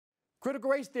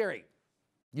Critical race theory.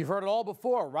 You've heard it all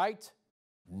before, right?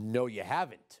 No, you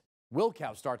haven't.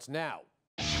 Wilkow starts now.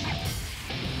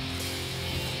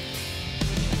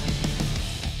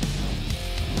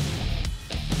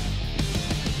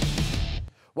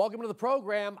 Welcome to the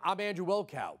program. I'm Andrew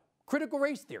Wilkow. Critical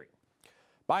race theory.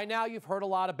 By now, you've heard a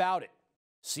lot about it.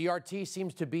 CRT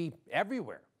seems to be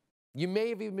everywhere. You may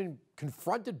have even been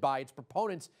confronted by its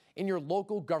proponents in your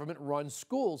local government-run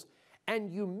schools,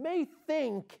 and you may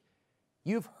think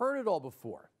you've heard it all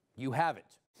before. You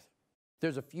haven't.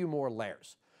 There's a few more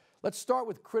layers. Let's start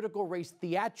with critical race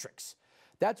theatrics.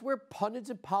 That's where pundits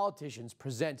and politicians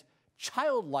present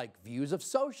childlike views of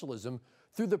socialism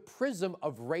through the prism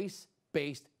of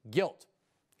race-based guilt.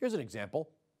 Here's an example.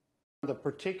 The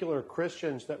particular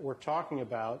Christians that we're talking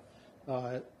about,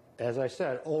 as I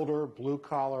said, older,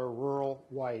 blue-collar, rural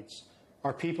whites,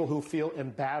 are people who feel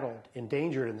embattled,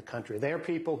 endangered in the country. They are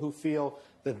people who feel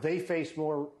that they face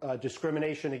more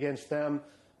discrimination against them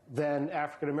than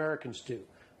African Americans do.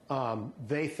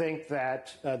 They think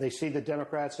that they see the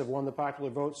Democrats have won the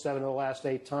popular vote 7 of the last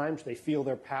 8 times. They feel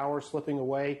their power slipping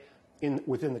away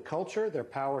within the culture, their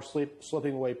power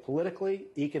slipping away politically,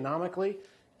 economically.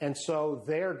 And so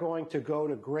they're going to go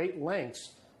to great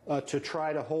lengths to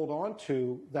try to hold on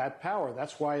to that power.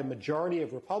 That's why a majority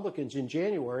of Republicans in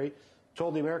January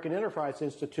told the American Enterprise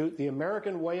Institute the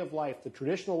American way of life, the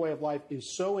traditional way of life, is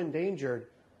so endangered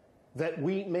that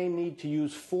we may need to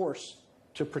use force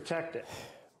to protect it.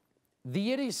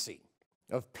 The idiocy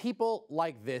of people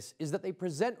like this is that they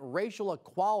present racial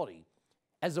equality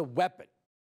as a weapon,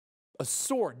 a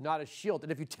sword, not a shield.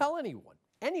 And if you tell anyone,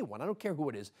 I don't care who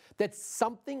it is, that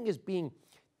something is being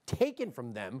taken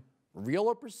from them, real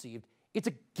or perceived, it's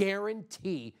a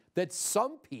guarantee that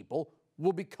some people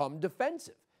will become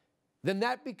defensive. Then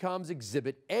that becomes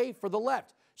exhibit A for the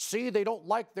left. See, they don't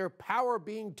like their power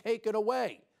being taken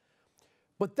away.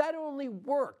 But that only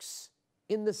works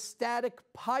in the static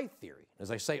pie theory.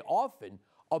 As I say often,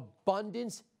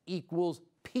 abundance equals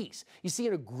peace. You see,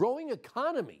 in a growing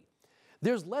economy,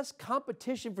 there's less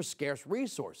competition for scarce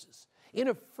resources. In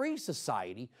a free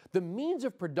society, the means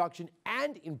of production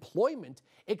and employment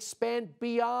expand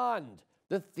beyond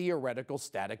the theoretical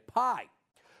static pie.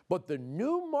 But the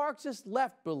new Marxist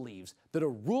left believes that a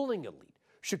ruling elite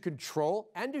should control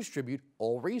and distribute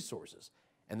all resources,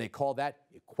 and they call that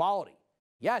equality.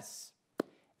 Yes,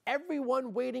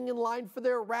 everyone waiting in line for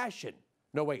their ration.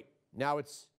 No, wait, now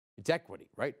it's equity,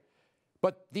 right?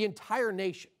 But the entire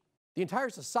nation, the entire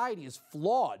society is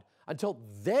flawed until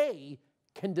they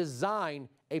can design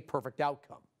a perfect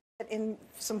outcome. In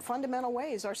some fundamental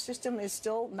ways, our system is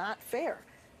still not fair.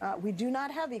 We do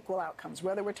not have equal outcomes,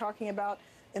 whether we're talking about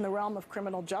in the realm of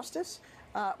criminal justice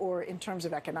or in terms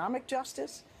of economic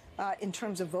justice, in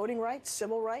terms of voting rights,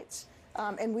 civil rights.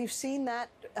 And we've seen that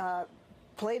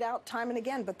played out time and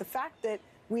again. But the fact that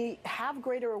we have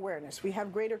greater awareness, we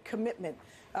have greater commitment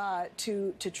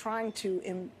to trying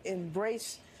to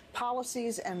embrace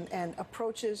policies and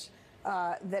approaches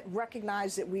that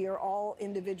recognize that we are all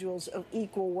individuals of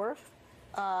equal worth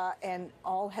and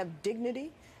all have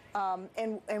dignity.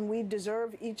 And we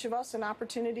deserve, each of us, an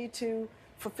opportunity to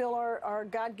fulfill our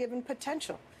God-given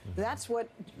potential. That's what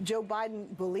Joe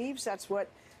Biden believes. That's what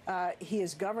he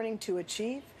is governing to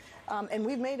achieve. And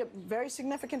we've made a very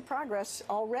significant progress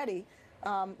already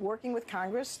working with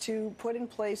Congress to put in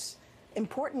place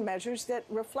important measures that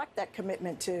reflect that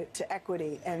commitment to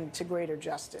equity and to greater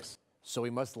justice. So we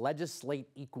must legislate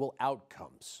equal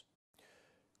outcomes.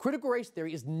 Critical race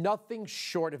theory is nothing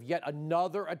short of yet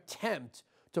another attempt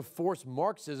to force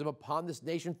Marxism upon this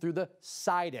nation through the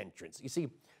side entrance. You see,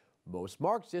 most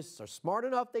Marxists are smart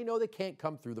enough, they know they can't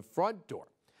come through the front door.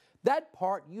 That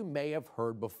part you may have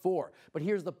heard before, but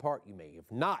here's the part you may have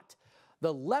not.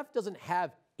 The left doesn't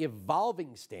have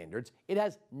evolving standards, it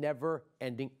has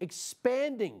never-ending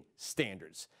expanding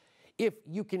standards, if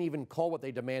you can even call what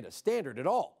they demand a standard at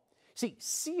all. See,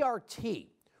 CRT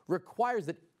requires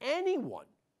that anyone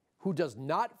who does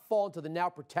not fall into the now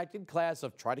protected class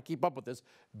of, try to keep up with this,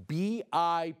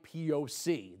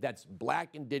 BIPOC, that's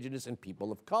Black, Indigenous, and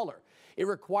People of Color. It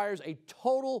requires a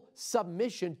total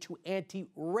submission to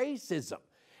anti-racism.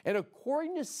 And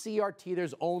according to CRT,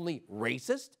 there's only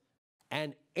racist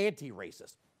and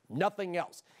anti-racist, nothing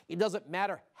else. It doesn't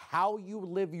matter how you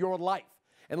live your life.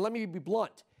 And let me be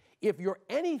blunt. If you're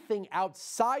anything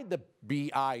outside the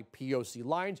BIPOC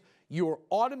lines, you are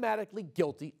automatically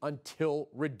guilty until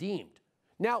redeemed.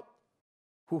 Now,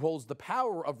 who holds the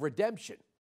power of redemption?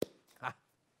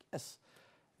 Yes,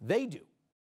 they do,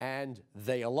 and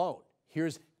they alone.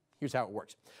 Here's how it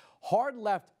works. Hard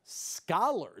left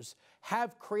scholars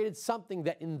have created something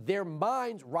that in their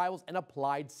minds rivals an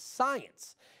applied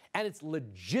science, and its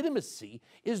legitimacy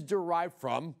is derived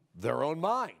from their own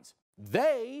minds.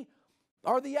 They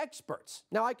are the experts.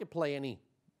 Now, I could play any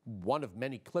one of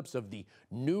many clips of the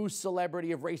new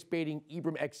celebrity of race-baiting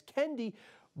Ibram X. Kendi,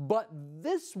 but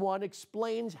this one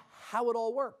explains how it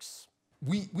all works.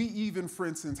 We even, for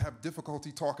instance, have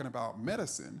difficulty talking about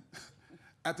medicine.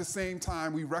 At the same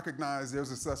time, we recognize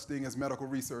there's a such thing as medical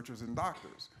researchers and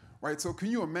doctors, right? So can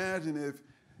you imagine if,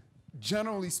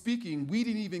 generally speaking, we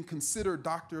didn't even consider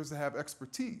doctors to have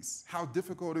expertise, how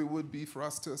difficult it would be for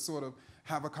us to sort of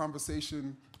have a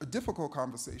conversation, a difficult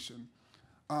conversation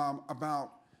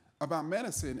about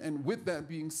medicine. And with that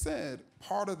being said,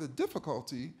 part of the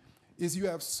difficulty is you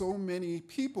have so many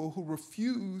people who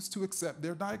refuse to accept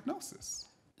their diagnosis.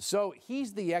 So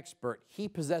he's the expert, he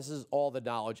possesses all the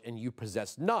knowledge, and you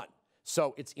possess none.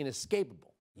 So it's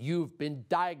inescapable. You've been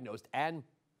diagnosed, and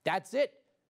that's it.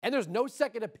 And there's no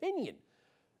second opinion.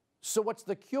 So what's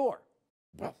the cure?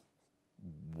 Well,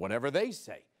 whatever they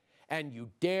say. And you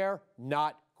dare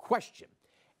not question.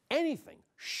 Anything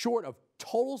short of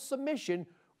total submission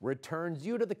returns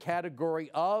you to the category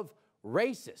of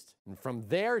racist. And from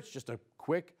there, it's just a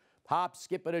quick hop,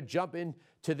 skip, and a jump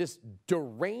into this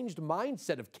deranged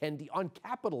mindset of Kendi on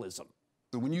capitalism.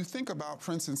 When you think about,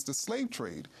 for instance, the slave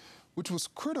trade, which was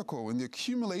critical in the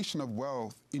accumulation of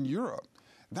wealth in Europe,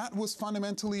 that was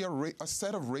fundamentally a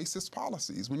set of racist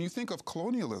policies. When you think of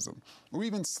colonialism or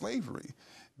even slavery,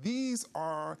 these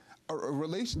are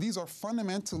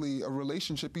fundamentally a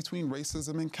relationship between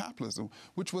racism and capitalism,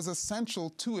 which was essential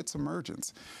to its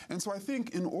emergence. And so I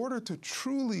think in order to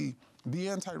truly be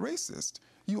anti-racist,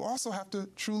 you also have to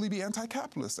truly be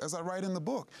anti-capitalist, as I write in the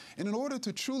book. And in order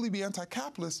to truly be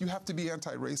anti-capitalist, you have to be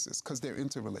anti-racist, because they're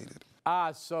interrelated.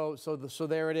 So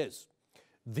there it is.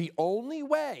 The only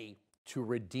way to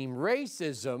redeem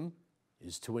racism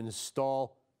is to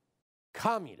install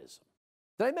communism.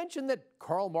 Did I mention that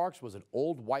Karl Marx was an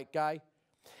old white guy?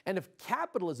 And if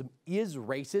capitalism is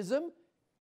racism,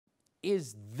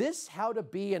 is this how to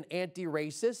be an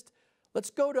anti-racist? Let's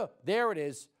go to, there it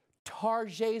is,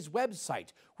 Target's website,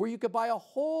 where you could buy a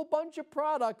whole bunch of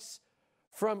products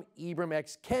from Ibram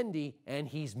X. Kendi, and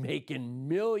he's making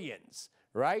millions,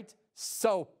 right?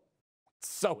 So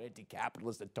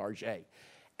anti-capitalist at Target.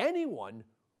 Anyone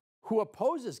who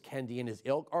opposes Kendi and his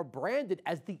ilk are branded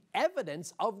as the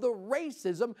evidence of the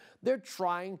racism they're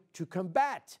trying to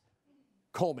combat.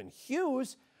 Coleman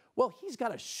Hughes, well, he's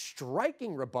got a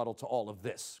striking rebuttal to all of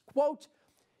this. Quote,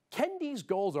 Kendi's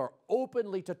goals are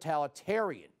openly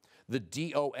totalitarian. The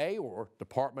DOA, or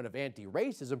Department of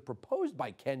Anti-Racism, proposed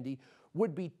by Kendi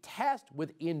would be tasked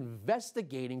with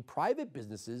investigating private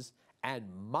businesses and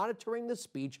monitoring the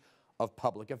speech of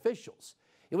public officials.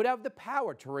 It would have the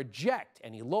power to reject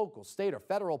any local, state, or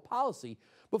federal policy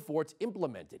before it's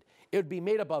implemented. It would be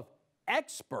made up of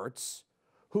experts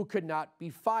who could not be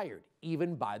fired,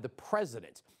 even by the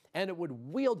president. And it would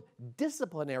wield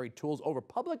disciplinary tools over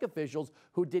public officials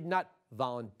who did not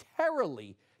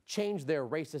voluntarily change their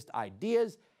racist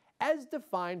ideas, as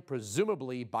defined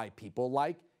presumably by people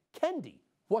like Kendi.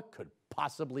 What could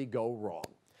possibly go wrong?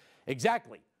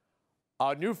 Exactly.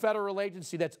 A new federal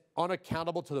agency that's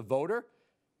unaccountable to the voter?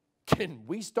 Can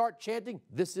we start chanting,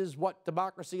 "This is what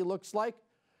democracy looks like"?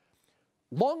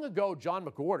 Long ago, John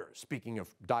McWhorter, speaking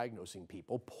of diagnosing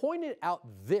people, pointed out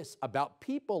this about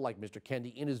people like Mr.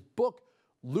 Kendi in his book,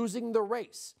 Losing the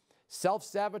Race,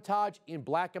 Self-Sabotage in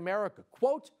Black America.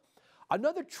 Quote,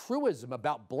 another truism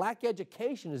about black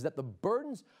education is that the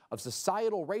burdens of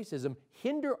societal racism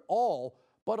hinder all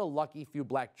but a lucky few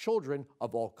black children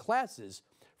of all classes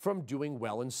from doing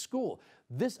well in school.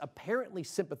 This apparently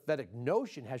sympathetic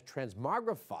notion has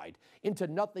transmogrified into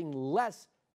nothing less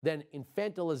than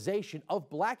infantilization of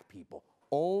black people.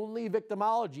 Only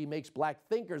victimology makes black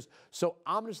thinkers so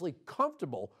ominously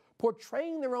comfortable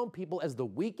portraying their own people as the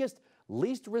weakest,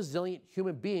 least resilient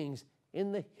human beings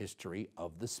in the history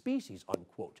of the species,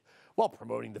 unquote. While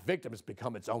promoting the victim has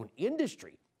become its own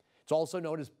industry. It's also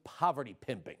known as poverty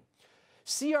pimping.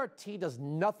 CRT does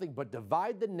nothing but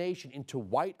divide the nation into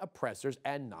white oppressors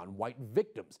and non-white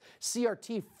victims.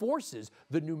 CRT forces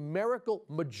the numerical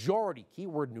majority,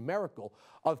 keyword numerical,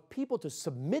 of people to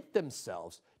submit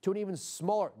themselves to an even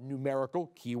smaller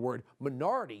numerical, keyword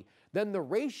minority, than the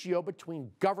ratio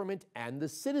between government and the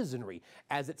citizenry.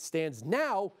 As it stands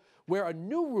now, where a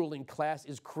new ruling class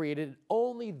is created and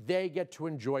only they get to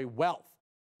enjoy wealth.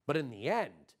 But in the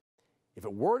end, if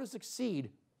it were to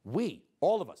succeed, we,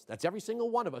 all of us, that's every single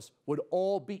one of us, would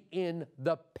all be in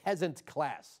the peasant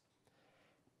class.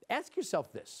 Ask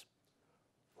yourself this: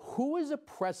 who is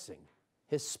oppressing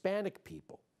Hispanic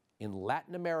people in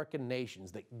Latin American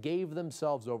nations that gave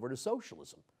themselves over to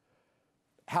socialism?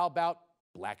 How about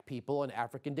black people in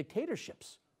African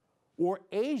dictatorships? Or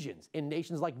Asians in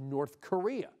nations like North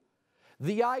Korea?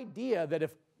 The idea that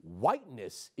if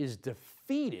whiteness is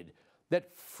defeated,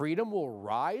 that freedom will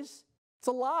rise, it's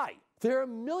a lie. There are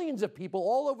millions of people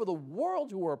all over the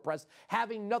world who are oppressed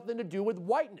having nothing to do with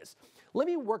whiteness. Let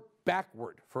me work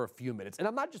backward for a few minutes. And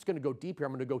I'm not just going to go deep here,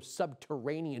 I'm going to go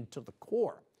subterranean to the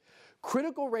core.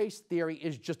 Critical race theory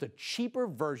is just a cheaper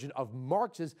version of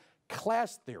Marx's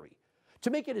class theory. To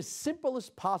make it as simple as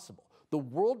possible, the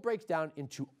world breaks down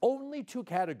into only two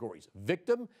categories,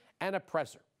 victim and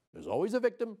oppressor. There's always a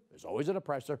victim, there's always an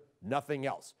oppressor, nothing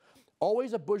else.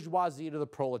 Always a bourgeoisie to the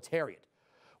proletariat.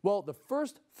 Well, the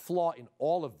first flaw in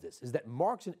all of this is that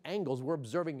Marx and Engels were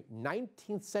observing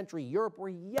 19th century Europe where,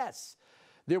 yes,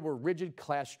 there were rigid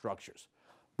class structures,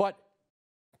 but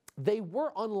they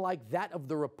were unlike that of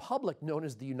the republic known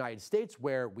as the United States,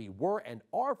 where we were and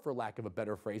are, for lack of a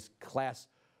better phrase, class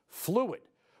fluid,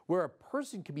 where a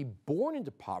person can be born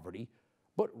into poverty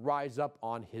but rise up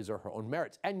on his or her own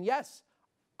merits. And yes,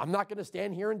 I'm not going to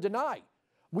stand here and deny,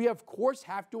 we of course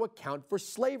have to account for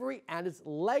slavery and its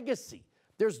legacy.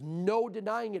 There's no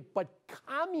denying it, but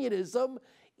communism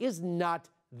is not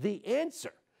the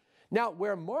answer. Now,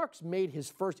 where Marx made his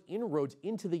first inroads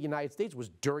into the United States was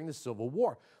during the Civil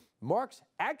War. Marx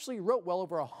actually wrote well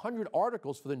over 100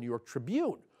 articles for the New York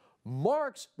Tribune.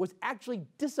 Marx was actually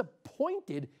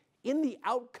disappointed in the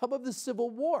outcome of the Civil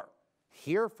War.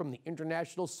 Here from the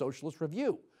International Socialist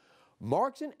Review.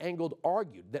 Marx and Engels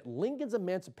argued that Lincoln's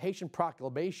Emancipation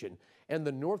Proclamation and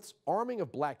the North's arming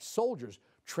of black soldiers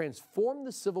transformed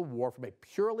the Civil War from a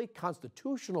purely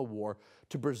constitutional war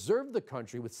to preserve the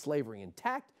country with slavery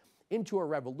intact into a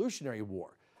revolutionary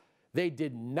war. They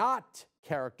did not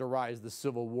characterize the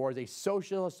Civil War as a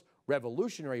socialist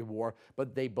revolutionary war,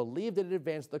 but they believed that it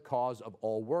advanced the cause of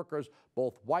all workers,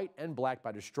 both white and black,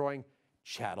 by destroying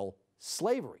chattel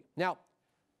slavery. Now,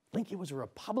 Lincoln was a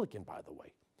Republican, by the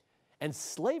way, and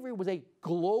slavery was a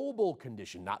global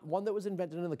condition, not one that was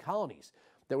invented in the colonies,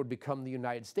 that would become the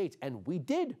United States. And we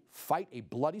did fight a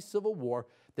bloody civil war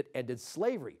that ended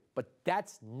slavery, but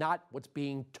that's not what's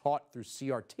being taught through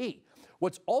CRT.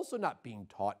 What's also not being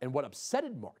taught, and what upsets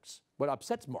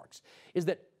Marx, is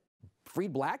that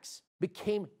freed blacks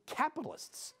became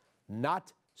capitalists,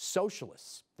 not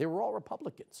socialists. They were all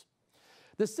Republicans.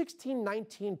 The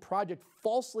 1619 Project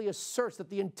falsely asserts that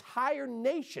the entire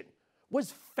nation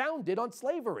was founded on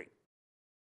slavery.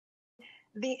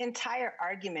 The entire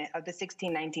argument of the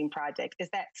 1619 Project is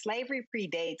that slavery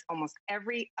predates almost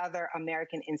every other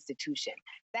American institution.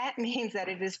 That means that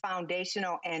it is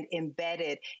foundational and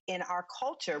embedded in our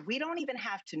culture. We don't even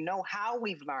have to know how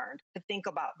we've learned to think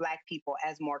about Black people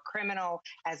as more criminal,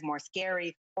 as more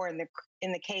scary, or in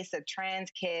the case of trans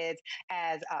kids,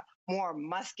 as more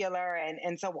muscular,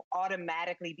 and so will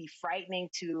automatically be frightening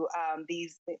to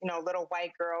these little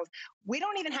white girls. We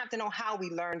don't even have to know how we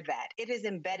learned that. It is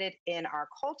embedded in our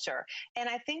culture. And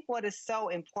I think what is so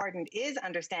important is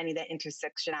understanding that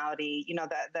intersectionality,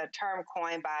 the term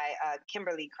coined by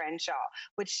Kimberly Crenshaw,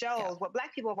 which shows what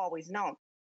Black people have always known.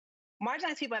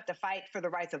 Marginalized people have to fight for the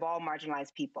rights of all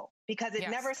marginalized people, because it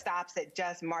never stops at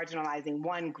just marginalizing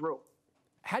one group.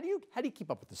 How do you keep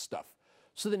up with this stuff?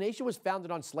 So the nation was founded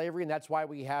on slavery, and that's why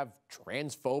we have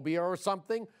transphobia or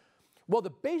something? Well, the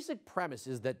basic premise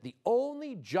is that the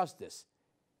only justice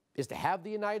is to have the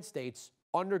United States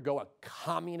undergo a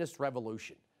communist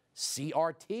revolution.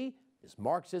 CRT is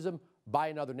Marxism by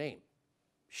another name.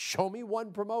 Show me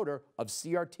one promoter of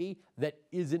CRT that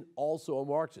isn't also a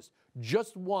Marxist.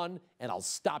 Just one, and I'll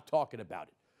stop talking about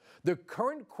it. The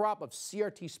current crop of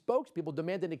CRT spokespeople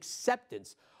demand an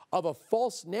acceptance of a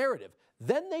false narrative.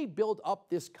 Then they build up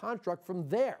this construct from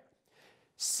there.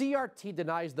 CRT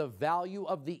denies the value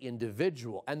of the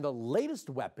individual, and the latest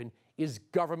weapon is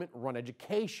government-run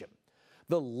education.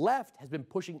 The left has been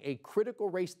pushing a critical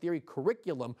race theory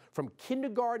curriculum from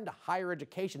kindergarten to higher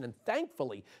education, and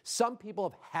thankfully, some people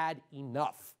have had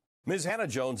enough. Ms. Hannah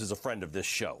Jones is a friend of this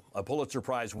show, a Pulitzer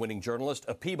Prize-winning journalist,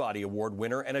 a Peabody Award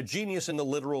winner, and a genius in the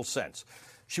literal sense.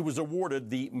 She was awarded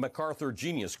the MacArthur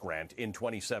Genius Grant in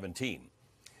 2017.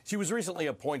 She was recently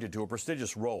appointed to a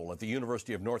prestigious role at the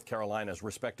University of North Carolina's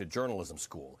respected journalism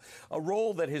school, a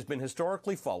role that has been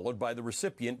historically followed by the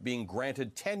recipient being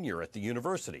granted tenure at the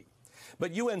university.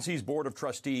 But UNC's Board of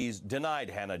Trustees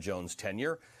denied Hannah Jones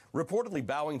tenure, reportedly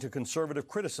bowing to conservative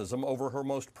criticism over her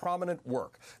most prominent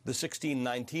work, the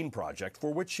 1619 Project,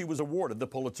 for which she was awarded the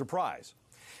Pulitzer Prize.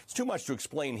 It's too much to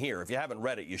explain here. If you haven't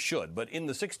read it, you should. But in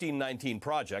the 1619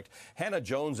 Project, Hannah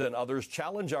Jones and others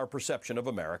challenge our perception of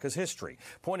America's history,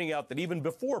 pointing out that even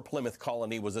before Plymouth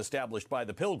Colony was established by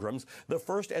the Pilgrims, the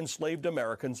first enslaved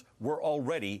Americans were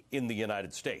already in the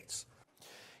United States.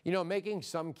 You know, making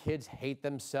some kids hate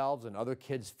themselves and other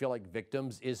kids feel like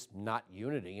victims is not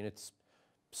unity, and it's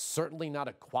certainly not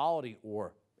equality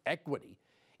or equity.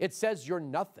 It says you're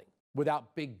nothing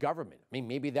without big government. I mean,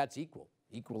 maybe that's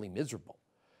equally miserable.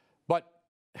 But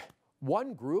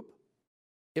one group,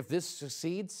 if this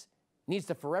succeeds, needs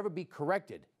to forever be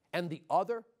corrected, and the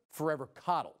other forever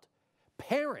coddled.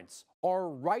 Parents are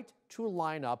right to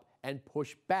line up and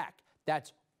push back.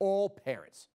 That's all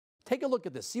parents. Take a look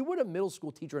at this. See what a middle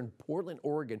school teacher in Portland,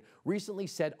 Oregon recently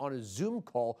said on a Zoom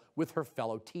call with her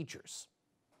fellow teachers.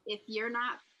 If you're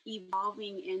not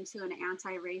evolving into an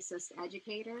anti-racist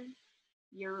educator,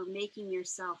 you're making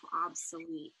yourself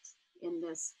obsolete in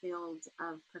this field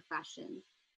of profession.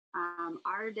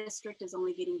 Our district is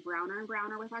only getting browner and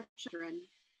browner with our children.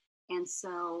 And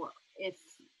so if,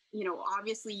 you know,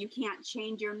 obviously you can't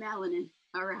change your melanin,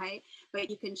 all right, but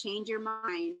you can change your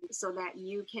mind so that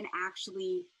you can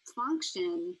actually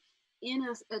function in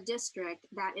a district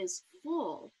that is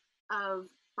full of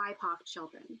BIPOC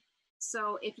children.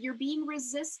 So if you're being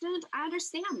resistant, I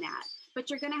understand that, but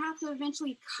you're going to have to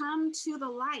eventually come to the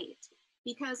light,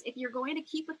 because if you're going to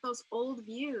keep with those old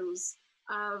views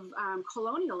of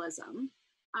colonialism,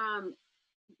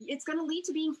 it's going to lead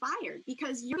to being fired,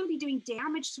 because you're going to be doing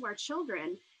damage to our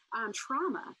children,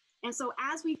 trauma. And so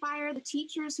as we fire the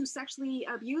teachers who sexually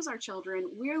abuse our children,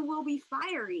 we will be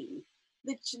firing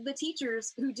the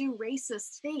teachers who do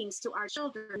racist things to our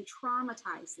children and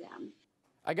traumatize them.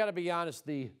 I got to be honest,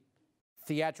 the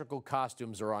theatrical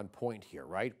costumes are on point here,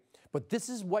 right? But this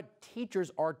is what teachers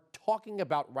are talking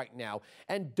about right now.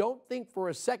 And don't think for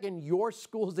a second your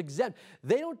school is exempt.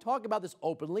 They don't talk about this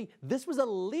openly. This was a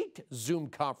leaked Zoom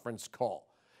conference call.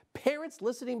 Parents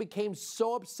listening became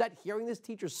so upset hearing this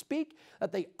teacher speak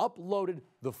that they uploaded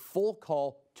the full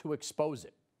call to expose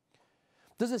it.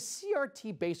 Does a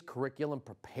CRT-based curriculum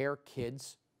prepare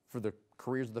kids for the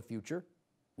careers of the future?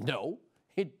 No.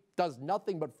 It does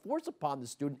nothing but force upon the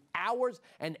student hours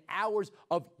and hours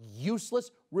of useless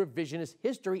revisionist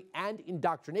history and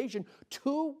indoctrination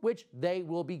to which they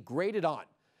will be graded on.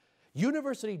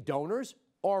 University donors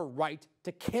are right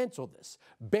to cancel this.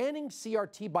 Banning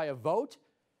CRT by a vote,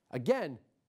 again,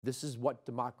 this is what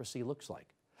democracy looks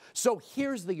like. So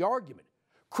here's the argument.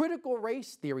 Critical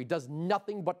race theory does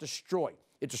nothing but destroy.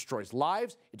 It destroys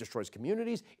lives, it destroys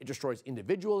communities, it destroys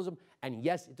individualism, and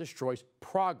yes, it destroys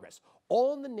progress,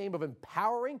 all in the name of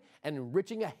empowering and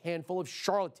enriching a handful of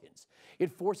charlatans.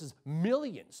 It forces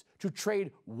millions to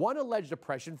trade one alleged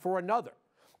oppression for another.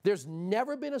 There's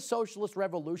never been a socialist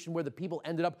revolution where the people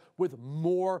ended up with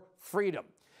more freedom.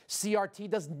 CRT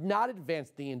does not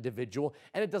advance the individual,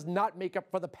 and it does not make up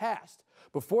for the past.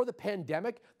 Before the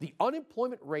pandemic, the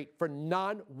unemployment rate for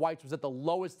non-whites was at the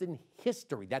lowest in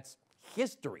history. That's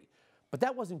history. But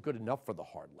that wasn't good enough for the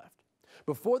hard left.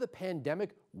 Before the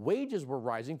pandemic, wages were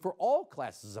rising for all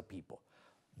classes of people.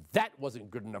 That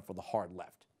wasn't good enough for the hard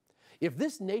left. If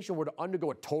this nation were to undergo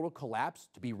a total collapse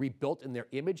to be rebuilt in their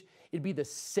image, it'd be the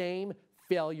same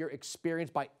failure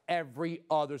experienced by every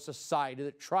other society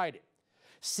that tried it.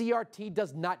 CRT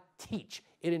does not teach,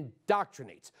 it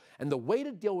indoctrinates. And the way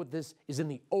to deal with this is in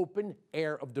the open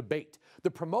air of debate. The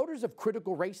promoters of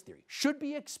critical race theory should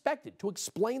be expected to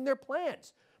explain their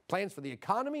plans for the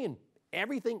economy and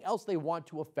everything else they want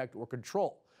to affect or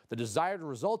control, the desired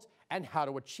results and how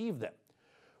to achieve them.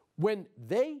 When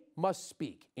they must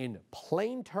speak in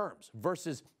plain terms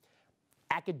versus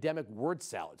academic word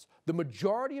salads, the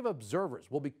majority of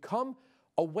observers will become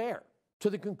aware,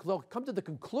 come to the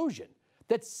conclusion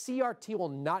that CRT will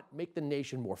not make the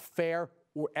nation more fair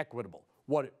or equitable.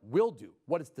 What it will do,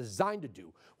 what it's designed to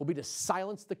do, will be to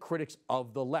silence the critics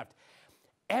of the left.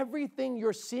 Everything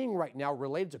you're seeing right now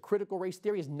related to critical race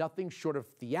theory is nothing short of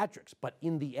theatrics. But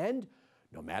in the end,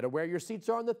 no matter where your seats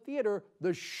are in the theater,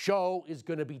 the show is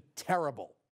going to be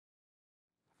terrible.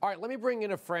 All right, let me bring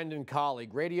in a friend and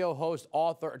colleague, radio host,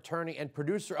 author, attorney, and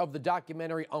producer of the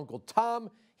documentary Uncle Tom.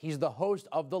 He's the host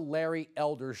of The Larry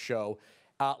Elder Show.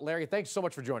 Larry, thanks so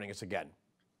much for joining us again.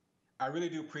 I really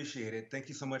do appreciate it. Thank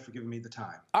you so much for giving me the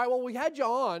time. All right, well, we had you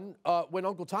on when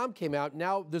Uncle Tom came out.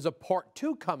 Now there's a part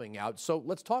 2 coming out, so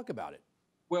let's talk about it.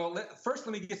 Well, first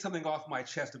let me get something off my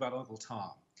chest about Uncle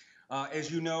Tom. As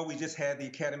you know, we just had the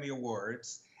Academy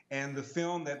Awards, and the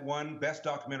film that won Best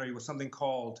Documentary was something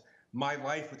called My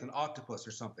Life with an Octopus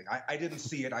or something. I didn't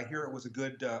see it. I hear it was a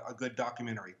good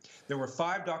documentary. There were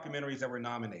 5 documentaries that were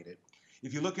nominated.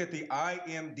 If you look at the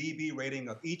IMDb rating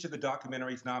of each of the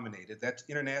documentaries nominated, that's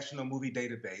International Movie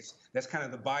Database, that's kind of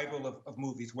the Bible of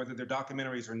movies, whether they're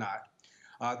documentaries or not.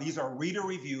 These are reader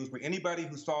reviews where anybody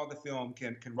who saw the film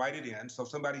can write it in. So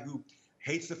somebody who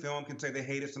hates the film can say they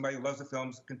hate it. Somebody who loves the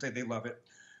film can say they love it.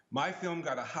 My film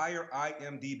got a higher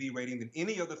IMDb rating than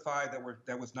any of the 5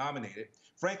 that was nominated.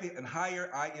 Frankly, a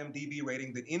higher IMDb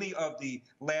rating than any of the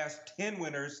last 10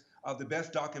 winners of the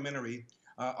Best Documentary,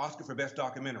 Oscar for Best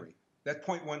Documentary. That's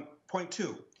point one. Point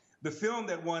two, the film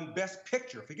that won Best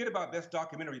Picture, forget about Best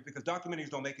Documentary because documentaries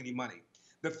don't make any money.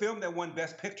 The film that won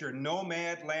Best Picture,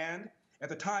 Nomadland, at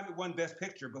the time it won Best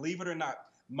Picture, believe it or not,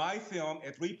 my film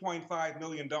at $3.5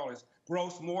 million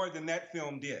grossed more than that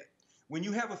film did. When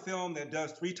you have a film that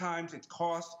does 3 times its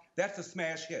cost, that's a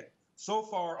smash hit. So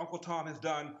far, Uncle Tom has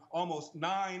done almost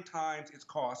 9 times its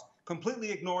cost,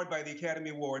 completely ignored by the Academy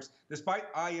Awards,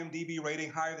 despite IMDb rating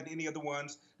higher than any of the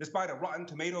ones, despite a Rotten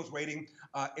Tomatoes rating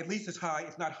at least as high,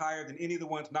 if not higher, than any of the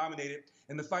ones nominated,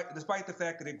 and despite the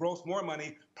fact that it grossed more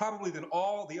money, probably than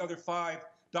all the other 5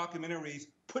 documentaries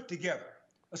put together.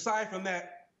 Aside from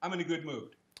that, I'm in a good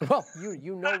mood. Well,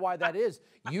 you know why that is.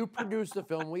 You produced the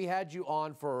film. We had you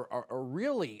on for a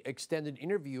really extended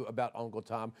interview about Uncle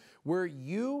Tom, where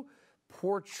you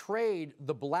portrayed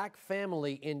the black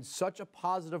family in such a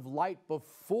positive light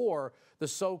before the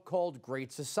so-called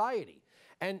Great Society.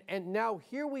 And now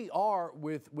here we are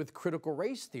with critical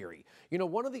race theory. You know,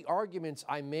 one of the arguments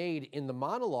I made in the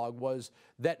monologue was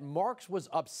that Marx was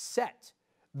upset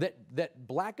that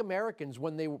black Americans,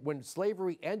 when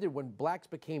slavery ended, when blacks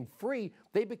became free,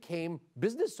 they became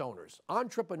business owners,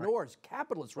 entrepreneurs,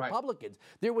 capitalists, Republicans.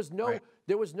 There was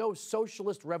no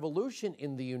socialist revolution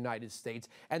in the United States,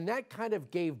 and that kind of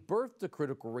gave birth to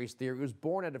critical race theory. It was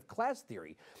born out of class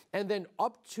theory. And then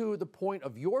up to the point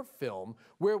of your film,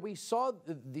 where we saw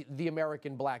the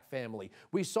American black family,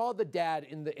 we saw the dad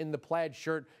in the plaid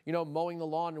shirt, you know, mowing the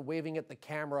lawn and waving at the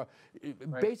camera,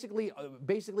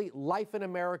 basically life in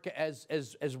America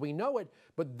as we know it.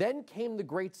 But then came the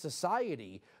Great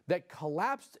Society that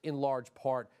collapsed in large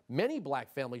part many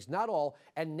black families, not all,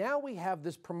 and now we have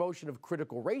this promotion of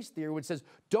critical race theory which says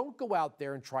don't go out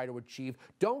there and try to achieve,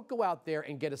 don't go out there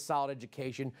and get a solid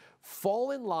education,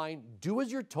 fall in line, do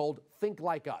as you're told, think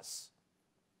like us.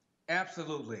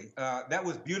 Absolutely. That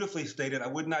was beautifully stated. I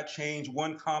would not change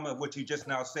one comma of what you just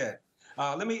now said.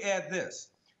 Let me add this.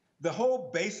 The whole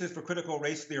basis for critical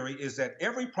race theory is that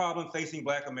every problem facing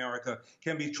black America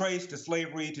can be traced to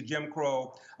slavery, to Jim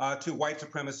Crow, to white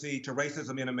supremacy, to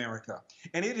racism in America.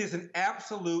 And it is an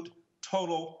absolute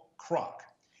total crock.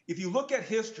 If you look at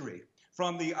history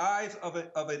from the eyes of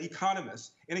an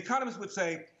economist would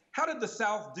say, how did the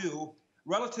South do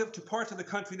relative to parts of the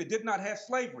country that did not have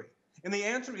slavery? And the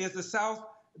answer is the South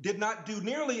did not do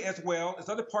nearly as well as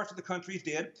other parts of the country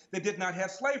did that did not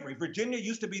have slavery. Virginia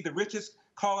used to be the richest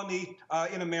colony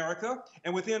in America,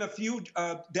 and within a few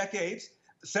decades,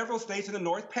 several states in the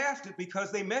North passed it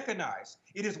because they mechanized.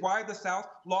 It is why the South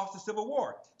lost the Civil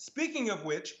War. Speaking of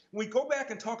which, when we go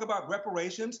back and talk about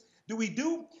reparations,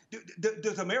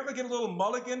 does America get a little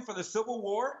mulligan for the Civil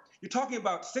War? You're talking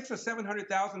about 600,000 or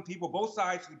 700,000 people, both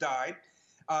sides, who died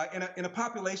in a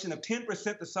population of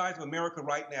 10% the size of America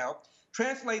right now.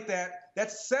 Translate that,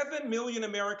 that's 7 million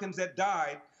Americans that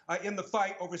died in the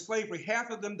fight over slavery. Half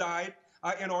of them died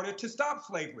in order to stop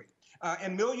slavery.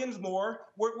 And millions more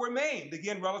were maimed,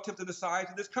 again, relative to the size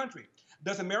of this country.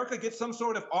 Does America get some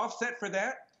sort of offset for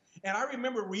that? And I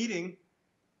remember rereading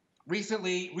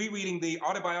the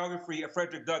autobiography of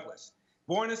Frederick Douglass.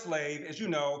 Born a slave, as you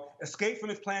know, escaped from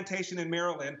his plantation in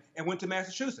Maryland and went to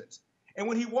Massachusetts. And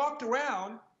when he walked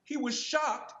around, he was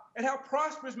shocked at how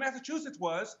prosperous Massachusetts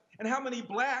was and how many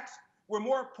blacks were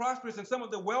more prosperous than some of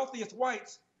the wealthiest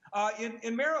whites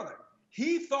in Maryland.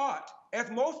 He thought, as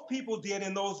most people did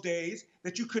in those days,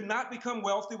 that you could not become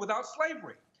wealthy without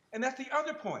slavery. And that's the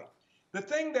other point. The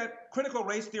thing that critical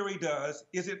race theory does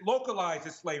is it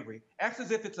localizes slavery, acts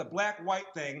as if it's a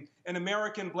black-white thing, an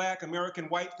American black, American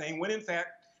white thing, when in fact,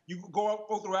 you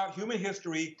go throughout human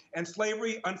history, and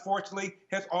slavery, unfortunately,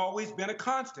 has always been a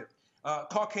constant.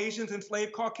 Caucasians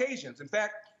enslaved Caucasians. In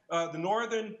fact, the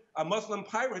northern Muslim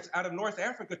pirates out of North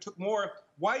Africa took more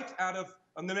whites out of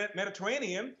the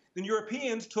Mediterranean than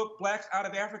Europeans took blacks out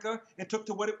of Africa and took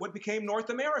to what became North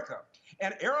America.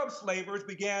 And Arab slavers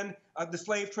began the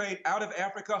slave trade out of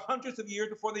Africa hundreds of years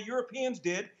before the Europeans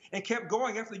did, and kept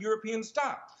going after the Europeans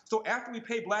stopped. So after we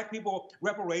pay black people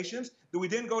reparations, do we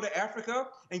then go to Africa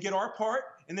and get our part,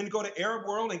 and then go to Arab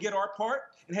world and get our part,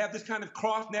 and have this kind of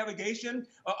cross navigation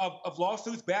of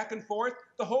lawsuits back and forth?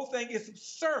 The whole thing is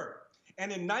absurd.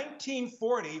 And in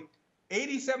 1940,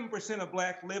 87% of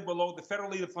blacks live below the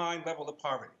federally defined level of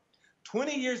poverty.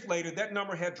 20 years later, that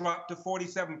number had dropped to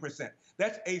 47%.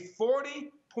 That's a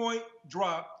 40-point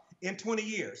drop in 20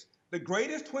 years. The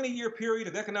greatest 20-year period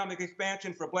of economic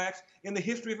expansion for blacks in the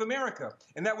history of America.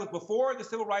 And that was before the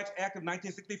Civil Rights Act of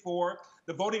 1964,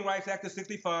 the Voting Rights Act of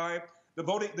 65,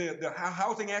 the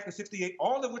Housing Act of 68,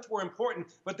 all of which were important.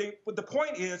 But the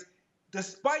point is,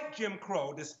 despite Jim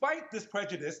Crow, despite this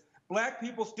prejudice, black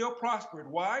people still prospered.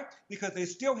 Why? Because they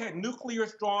still had nuclear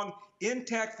strong,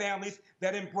 intact families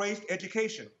that embraced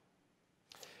education.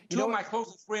 Two of my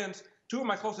closest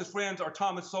friends are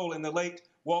Thomas Sowell and the late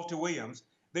Walter Williams.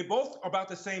 They both are about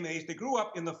the same age. They grew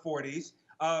up in the 40s.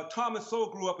 Thomas Sowell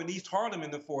grew up in East Harlem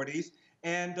in the 40s,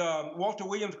 and Walter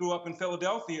Williams grew up in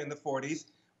Philadelphia in the 40s.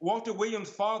 Walter Williams'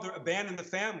 father abandoned the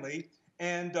family,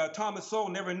 and Thomas Sowell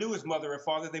never knew his mother or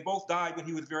father. They both died when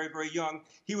he was very, very young.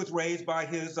 He was raised by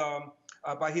his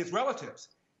relatives.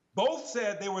 Both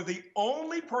said they were the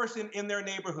only person in their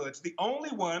neighborhoods, the only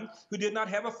one who did not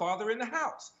have a father in the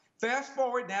house. Fast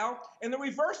forward now, and the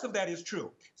reverse of that is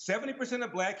true. 70%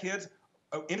 of black kids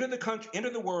enter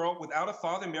the world without a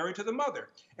father married to the mother.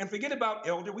 And forget about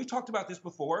elder. We talked about this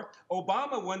before.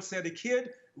 Obama once said a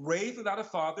kid raised without a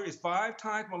father is 5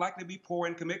 times more likely to be poor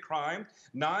and commit crime,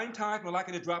 9 times more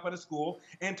likely to drop out of school,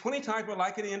 and 20 times more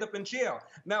likely to end up in jail.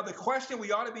 Now, the question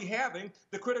we ought to be having,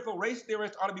 the critical race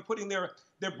theorists ought to be putting their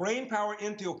brain power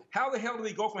into, how the hell do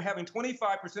we go from having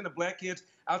 25% of black kids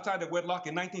outside of wedlock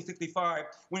in 1965,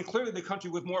 when clearly the country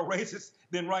was more racist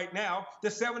than right now, to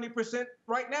 70%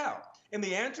 right now? And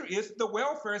the answer is the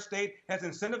welfare state has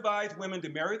incentivized women to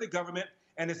marry the government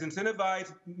and has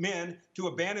incentivized men to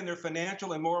abandon their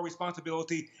financial and moral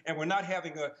responsibility. And we're not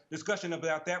having a discussion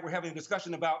about that. We're having a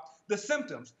discussion about the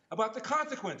symptoms, about the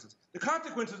consequences. The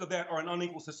consequences of that are an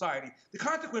unequal society. The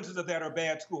consequences of that are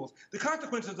bad schools. The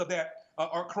consequences of that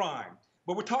are crime.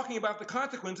 But we're talking about the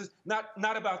consequences, not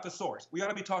about the source. We ought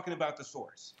to be talking about the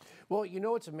source. Well, you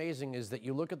know what's amazing is that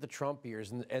you look at the Trump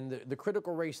years, and the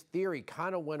critical race theory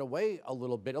kind of went away a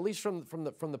little bit, at least from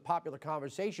the popular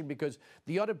conversation, because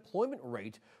the unemployment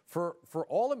rate for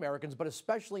all Americans, but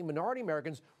especially minority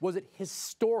Americans, was at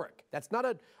historic. That's not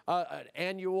an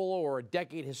annual or a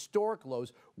decade historic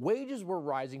lows. Wages were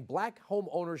rising, black home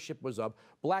ownership was up,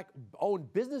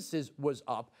 black-owned businesses was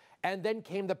up, and then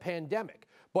came the pandemic.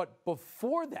 But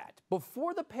before that,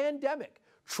 before the pandemic,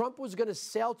 Trump was going to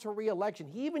sail to re-election.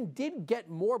 He even did get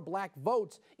more black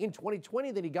votes in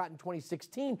 2020 than he got in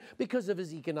 2016 because of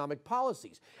his economic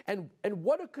policies. And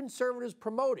what are conservatives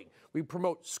promoting? We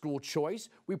promote school choice.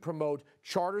 We promote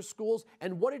charter schools.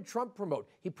 And what did Trump promote?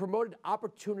 He promoted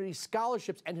opportunity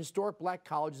scholarships and historic black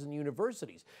colleges and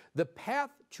universities. The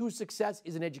path to success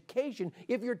is an education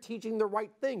if you're teaching the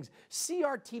right things.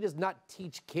 CRT does not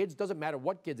teach kids, doesn't matter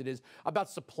what kids it is, about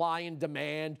supply and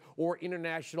demand or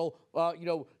international,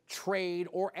 trade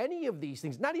or any of these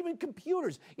things, not even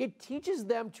computers. It teaches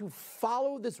them to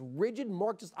follow this rigid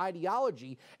Marxist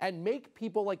ideology and make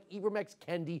people like Ibram X.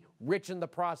 Kendi rich in the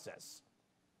process.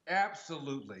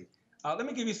 Absolutely. Let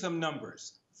me give you some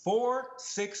numbers. 4,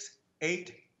 6,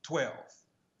 8, 12.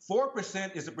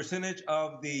 4% is the percentage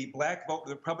of the black vote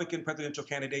the Republican presidential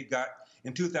candidate got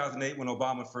in 2008 when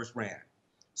Obama first ran.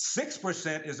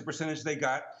 6% is the percentage they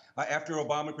got after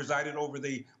Obama presided over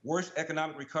the worst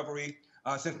economic recovery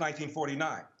since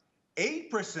 1949.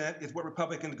 8% is what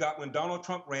Republicans got when Donald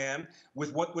Trump ran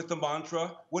with the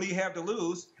mantra, what do you have to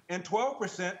lose? And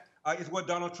 12% is what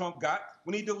Donald Trump got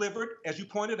when he delivered, as you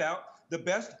pointed out, the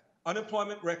best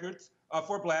unemployment records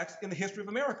for blacks in the history of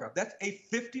America. That's a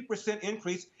 50%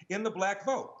 increase in the black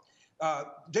vote.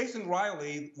 Jason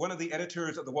Riley, one of the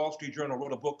editors of the Wall Street Journal,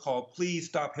 wrote a book called Please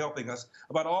Stop Helping Us,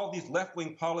 about all these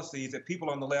left-wing policies that people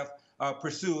on the left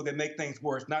pursue that make things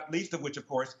worse, not least of which, of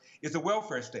course, is the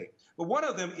welfare state. But one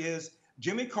of them is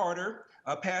Jimmy Carter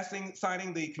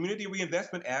signing the Community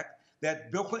Reinvestment Act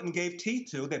that Bill Clinton gave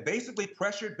teeth to, that basically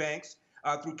pressured banks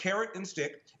through carrot and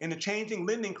stick into changing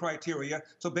lending criteria.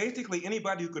 So basically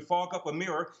anybody who could fog up a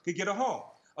mirror could get a home.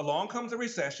 Along comes a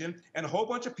recession, and a whole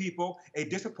bunch of people, a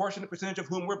disproportionate percentage of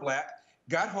whom were black,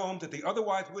 got homes that they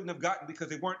otherwise wouldn't have gotten because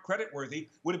they weren't creditworthy,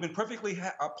 would have been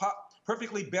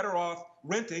perfectly better off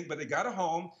renting, but they got a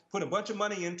home, put a bunch of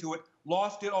money into it,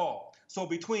 lost it all. So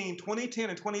between 2010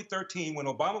 and 2013, when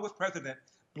Obama was president,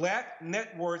 black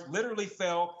net worth literally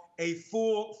fell a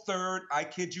full third, I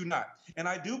kid you not. And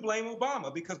I do blame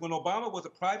Obama, because when Obama was a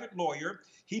private lawyer,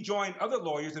 he joined other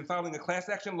lawyers in filing a class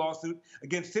action lawsuit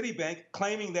against Citibank,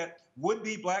 claiming that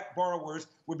would-be black borrowers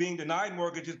were being denied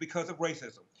mortgages because of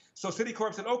racism. So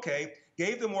Citicorp said, okay,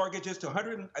 gave the mortgages to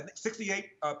 168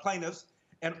 plaintiffs,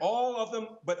 and all of them,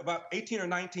 but about 18 or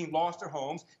 19, lost their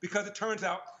homes because it turns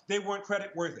out they weren't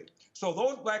credit worthy. So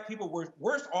those black people were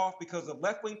worse off because of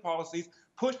left-wing policies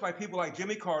pushed by people like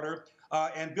Jimmy Carter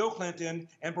and Bill Clinton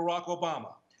and Barack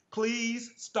Obama.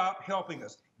 Please stop helping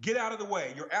us. Get out of the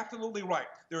way. You're absolutely right.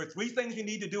 There are 3 things you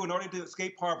need to do in order to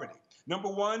escape poverty. Number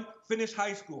 1, finish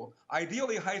high school.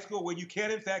 Ideally, high school where you can,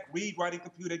 in fact, read, write, and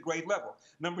compute at grade level.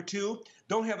 Number 2,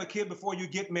 don't have a kid before you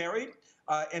get married,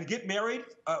 and get married,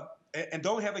 and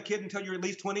don't have a kid until you're at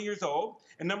least 20 years old.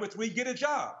 And number 3, get a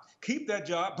job. Keep that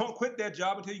job. Don't quit that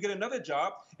job until you get another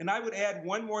job. And I would add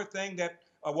one more thing that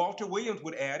Walter Williams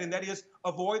would add, and that is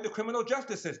avoid the criminal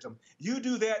justice system. You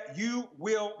do that, you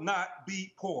will not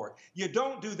be poor. You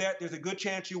don't do that, there's a good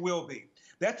chance you will be.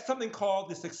 That's something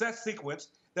called the success sequence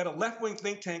that a left-wing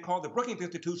think tank called the Brookings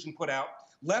Institution put out,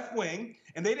 left-wing,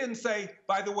 and they didn't say,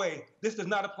 by the way, this does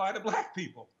not apply to black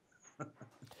people.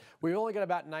 We've only got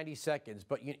about 90 seconds,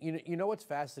 but you know what's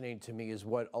fascinating to me is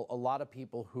what a lot of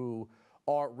people who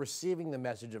are receiving the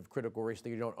message of critical race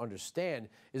theory don't understand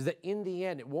is that in the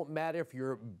end, it won't matter if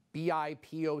you're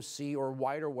BIPOC or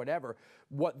white or whatever.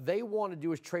 What they want to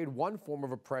do is trade one form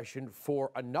of oppression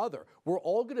for another. We're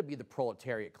all going to be the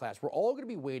proletariat class. We're all going to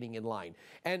be waiting in line.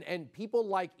 And people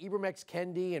like Ibram X.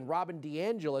 Kendi and Robin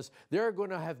DeAngelis, they're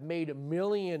going to have made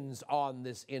millions on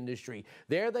this industry.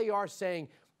 There they are saying,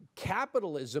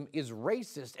 capitalism is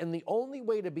racist, and the only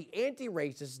way to be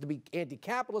anti-racist is to be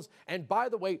anti-capitalist. And by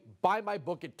the way, buy my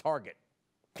book at Target.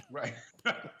 Right.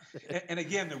 And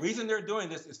again, the reason they're doing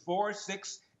this is 4,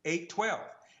 6, 8, 12.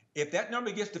 If that number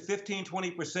gets to 15,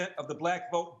 20% of the black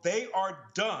vote, they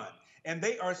are done. And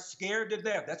they are scared to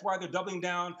death. That's why they're doubling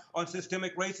down on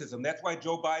systemic racism. That's why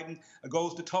Joe Biden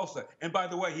goes to Tulsa. And by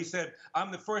the way, he said,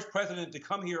 I'm the first president to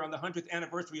come here on the 100th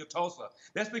anniversary of Tulsa.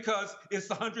 That's because it's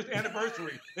the 100th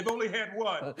anniversary. They've only had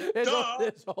one.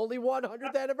 It's only one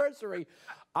 100th anniversary.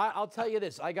 I'll tell you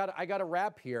this. I got a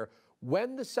wrap here.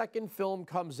 When the second film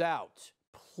comes out,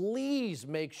 please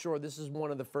make sure this is one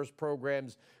of the first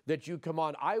programs that you come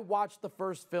on. I watched the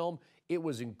first film. It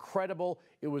was incredible.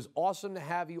 It was awesome to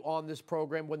have you on this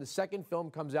program. When the second film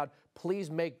comes out,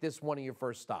 please make this one of your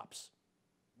first stops.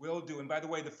 Will do. And by the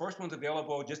way, the first one's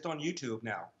available just on YouTube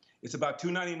now. It's about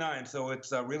 $2.99, so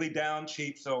it's really down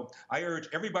cheap. So I urge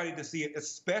everybody to see it,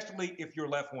 especially if you're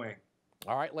left wing.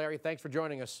 All right, Larry, thanks for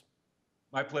joining us.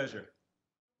 My pleasure.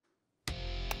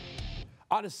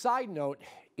 On a side note,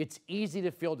 it's easy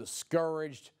to feel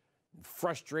discouraged,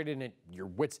 frustrated, and at your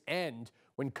wit's end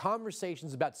when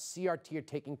conversations about CRT are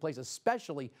taking place,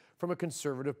 especially from a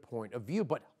conservative point of view,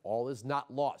 but all is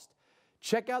not lost.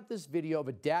 Check out this video of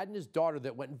a dad and his daughter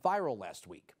that went viral last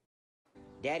week.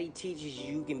 Daddy teaches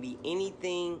you can be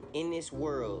anything in this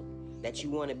world that you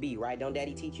want to be, right? Don't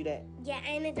Daddy teach you that? Yeah,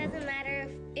 and it doesn't matter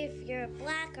if you're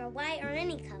black or white or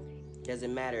any color.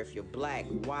 Doesn't matter if you're black,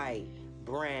 white,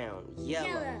 brown,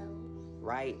 yellow.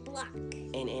 Right? Black.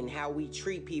 And how we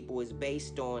treat people is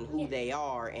based on who they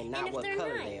are and not what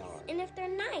color they are. And if they're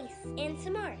nice and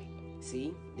smart.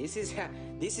 See, this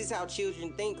is how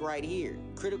children think right here.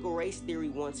 Critical race theory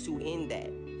wants to end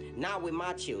that. Not with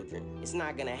my children. It's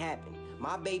not gonna happen.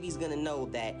 My baby's gonna know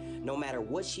that no matter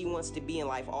what she wants to be in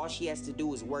life, all she has to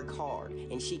do is work hard,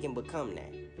 and she can become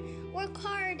that. Work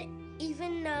hard,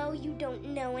 even though you don't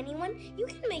know anyone. You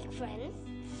can make friends.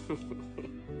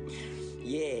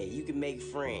 Yeah, you can make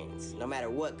friends, no matter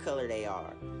what color they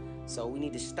are. So we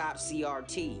need to stop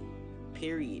CRT,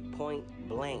 period, point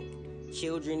blank.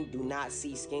 Children do not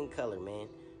see skin color, man.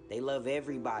 They love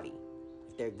everybody.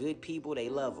 If they're good people, they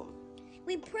love them.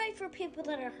 We pray for people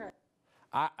that are hurt.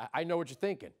 I know what you're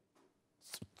thinking.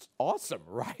 It's awesome,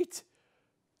 right?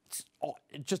 It's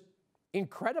just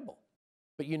incredible.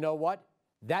 But you know what?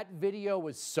 That video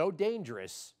was so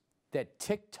dangerous that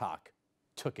TikTok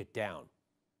took it down.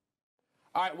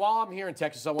 All right, while I'm here in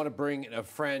Texas, I want to bring in a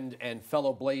friend and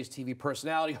fellow BlazeTV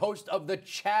personality, host of the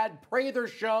Chad Prather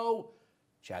Show.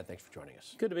 Chad, thanks for joining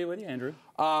us. Good to be with you, Andrew.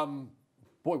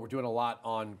 Boy, we're doing a lot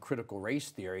on critical race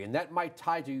theory, and that might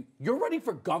tie to you're running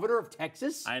for governor of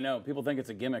Texas. I know people think it's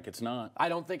a gimmick. It's not. I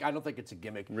don't think it's a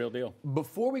gimmick. Real deal.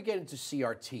 Before we get into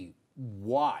CRT,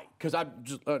 why? Because I'm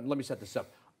just let me set this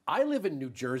up. I live in New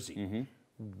Jersey.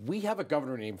 Mm-hmm. We have a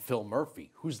governor named Phil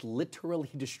Murphy who's literally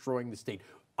destroying the state.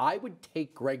 I would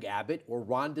take Greg Abbott or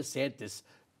Ron DeSantis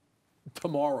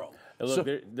tomorrow. Look,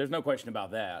 there's no question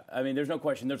about that. I mean, there's no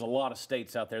question. There's a lot of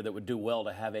states out there that would do well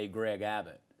to have a Greg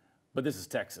Abbott. But this is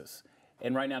Texas.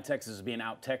 And right now, Texas is being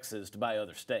out-Texased by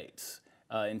other states.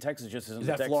 In Texas just isn't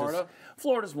Texas. Florida?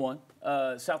 Florida's one.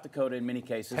 South Dakota, in many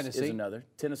cases, Tennessee? is another.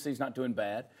 Tennessee's not doing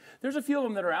bad. There's a few of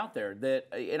them that are out there that,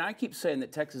 and I keep saying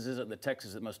that Texas isn't the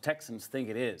Texas that most Texans think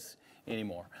it is.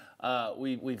 anymore.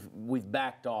 We've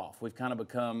backed off. We've kind of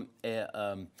become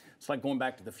it's like going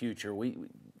back to the future.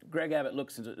 Greg Abbott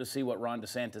looks to see what Ron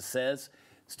DeSantis says,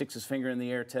 sticks his finger in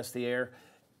the air, tests the air.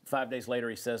 5 days later,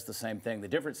 he says the same thing. The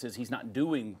difference is he's not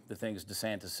doing the things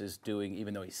DeSantis is doing,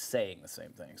 even though he's saying the same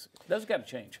things. That's got to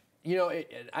change. You know,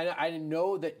 I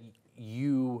know that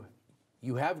you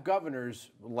have governors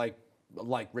like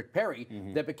Rick Perry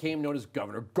that became known as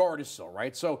Governor Gardasil,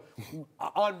 right? So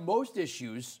on most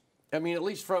issues, I mean, at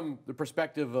least from the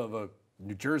perspective of a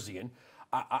New Jerseyan,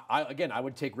 I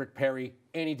would take Rick Perry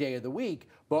any day of the week,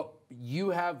 but you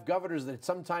have governors that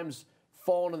sometimes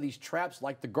fall into these traps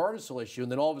like the Gardasil issue,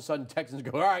 and then all of a sudden Texans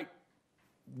go, all right,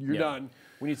 you're done.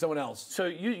 We need someone else. So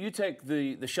you take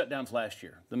the shutdowns last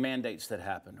year, the mandates that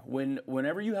happened.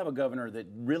 Whenever you have a governor that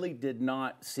really did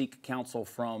not seek counsel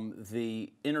from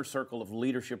the inner circle of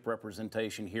leadership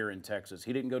representation here in Texas,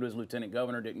 he didn't go to his lieutenant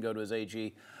governor, didn't go to his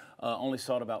AG, only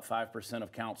sought about 5%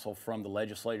 of counsel from the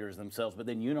legislators themselves, but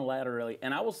then unilaterally,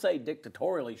 and I will say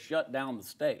dictatorially, shut down the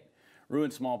state.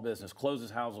 Ruined small business, closed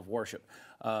his house of worship,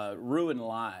 ruined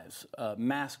lives,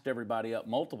 masked everybody up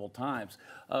multiple times,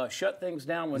 shut things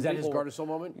down when people... Is that his Gardasil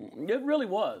moment? It really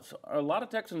was. A lot of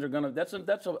Texans are going to... That's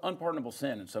an unpardonable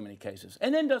sin in so many cases.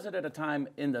 And then does it at a time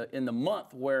in the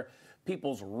month where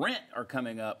people's rent are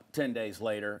coming up 10 days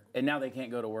later, and now they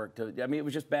can't go to work. I mean, it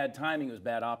was just bad timing. It was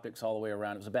bad optics all the way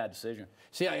around. It was a bad decision.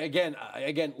 See, again,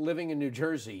 living in New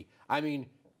Jersey, I mean...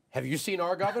 Have you seen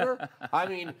our governor? I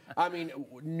mean,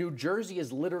 New Jersey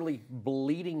is literally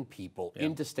bleeding people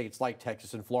into states like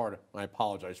Texas and Florida. I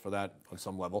apologize for that on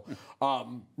some level.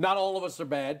 Not all of us are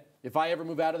bad. If I ever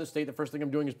move out of the state, the first thing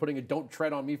I'm doing is putting a "Don't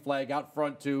Tread on Me" flag out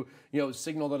front to,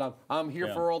 signal that I'm here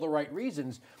for all the right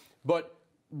reasons. But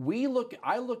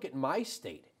I look at my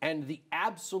state and the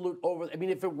absolute I mean,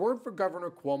 if it weren't for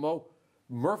Governor Cuomo,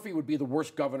 Murphy would be the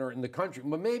worst governor in the country.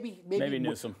 But maybe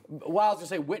Newsom. Well, I was going to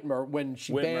say Whitmer when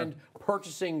she banned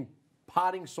purchasing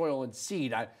potting soil and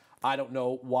seed. I don't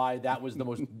know why that was the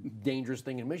most dangerous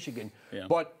thing in Michigan. Yeah.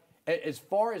 But as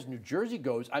far as New Jersey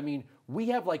goes, I mean, we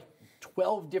have like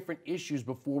 12 different issues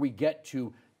before we get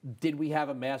to did we have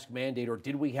a mask mandate or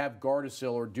did we have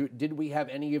Gardasil or did we have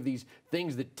any of these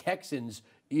things that Texans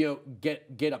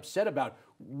get upset about.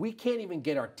 We can't even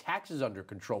get our taxes under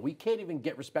control. We can't even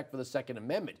get respect for the Second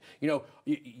Amendment.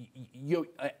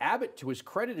 Abbott, to his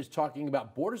credit, is talking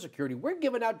about border security. We're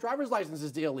giving out driver's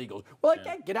licenses to illegals. Well, I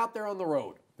can't get out there on the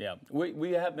road. Yeah,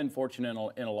 we have been fortunate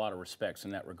in a lot of respects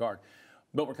in that regard.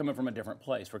 But we're coming from a different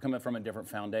place. We're coming from a different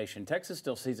foundation. Texas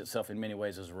still sees itself in many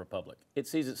ways as a republic. It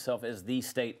sees itself as the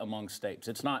state among states.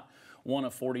 It's not one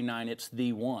of 49, it's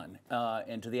the one.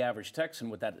 And to the average Texan,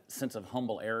 with that sense of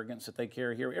humble arrogance that they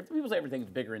carry here, people say everything's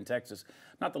bigger in Texas,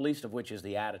 not the least of which is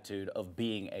the attitude of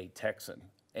being a Texan.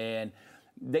 And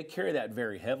they carry that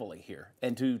very heavily here.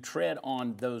 And to tread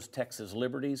on those Texas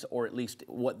liberties, or at least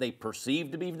what they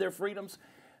perceive to be their freedoms,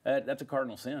 that's a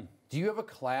cardinal sin. Do you have a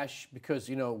clash? Because,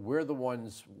 we're the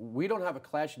ones, we don't have a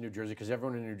clash in New Jersey because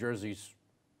everyone in New Jersey's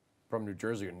from New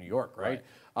Jersey or New York, right?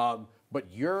 But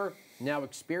you're now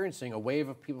experiencing a wave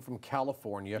of people from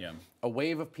California, a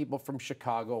wave of people from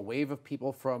Chicago, a wave of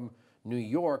people from New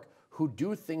York who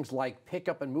do things like pick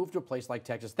up and move to a place like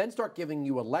Texas, then start giving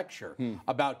you a lecture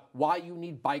about why you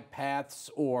need bike paths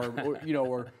or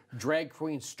drag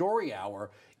queen story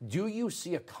hour. Do you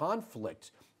see a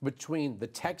conflict between the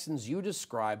Texans you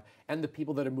describe and the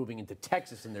people that are moving into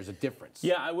Texas, and there's a difference?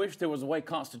 Yeah, I wish there was a way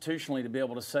constitutionally to be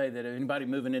able to say that anybody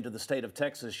moving into the state of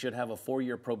Texas should have a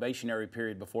 4-year probationary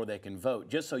period before they can vote,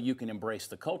 just so you can embrace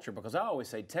the culture, because I always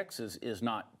say Texas is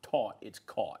not taught, it's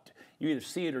caught. You either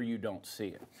see it or you don't see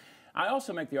it. I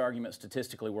also make the argument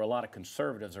statistically where a lot of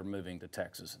conservatives are moving to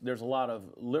Texas. There's a lot of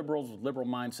liberals with liberal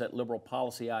mindset, liberal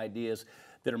policy ideas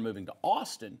that are moving to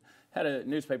Austin. Had a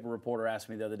newspaper reporter ask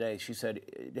me the other day, she said,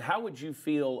 how would you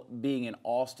feel being in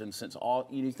Austin since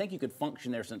you think you could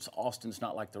function there since Austin's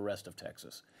not like the rest of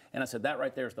Texas? And I said, that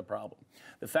right there is the problem.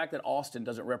 The fact that Austin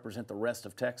doesn't represent the rest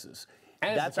of Texas,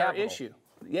 and that's our issue.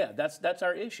 Yeah, that's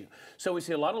our issue. So we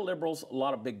see a lot of liberals, a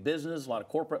lot of big business, a lot of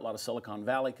corporate, a lot of Silicon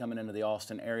Valley coming into the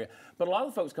Austin area. But a lot of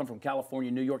the folks come from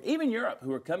California, New York, even Europe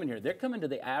who are coming here. They're coming to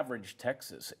the average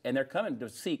Texas, and they're coming to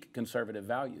seek conservative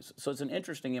values. So it's an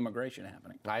interesting immigration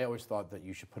happening. I always thought that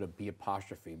you should put a B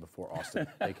apostrophe before Austin.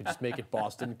 They could just make it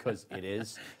Boston because it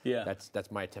is. Yeah. That's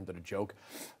my attempt at a joke.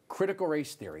 Critical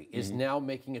race theory is now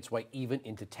making its way even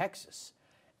into Texas.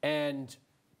 And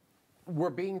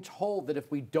we're being told that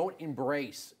if we don't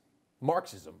embrace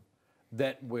Marxism,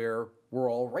 that we're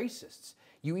all racists.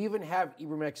 You even have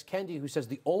Ibram X. Kendi who says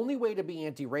the only way to be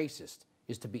anti-racist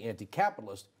is to be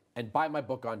anti-capitalist and buy my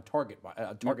book on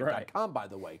Target.com, by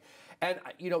the way. And,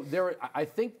 you know, I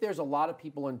think there's a lot of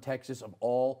people in Texas of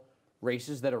all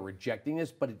races that are rejecting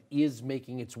this, but it is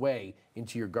making its way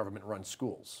into your government-run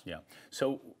schools. Yeah.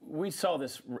 So we saw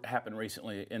this happen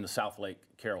recently in the South Lake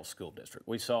Carroll School District.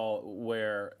 We saw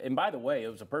where, and by the way, it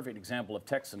was a perfect example of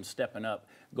Texans stepping up,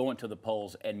 going to the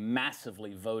polls, and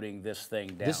massively voting this thing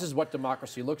down. This is what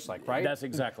democracy looks like, right? That's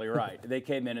exactly right. They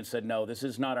came in and said, no, this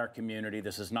is not our community,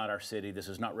 this is not our city, this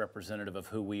is not representative of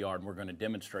who we are, and we're going to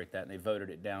demonstrate that, and they voted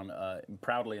it down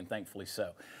proudly and thankfully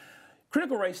so.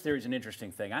 Critical race theory is an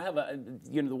interesting thing. I have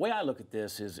the way I look at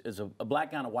this is a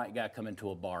black guy and a white guy come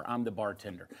into a bar. I'm the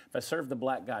bartender. If I serve the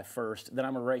black guy first, then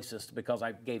I'm a racist because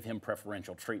I gave him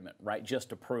preferential treatment, right? Just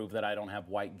to prove that I don't have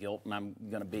white guilt and I'm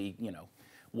going to be, you know,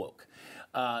 woke.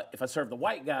 If I serve the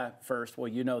white guy first, well,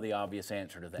 you know the obvious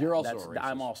answer to that. You're also a racist.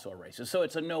 I'm also a racist. So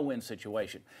it's a no-win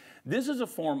situation. This is a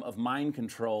form of mind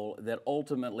control that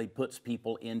ultimately puts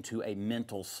people into a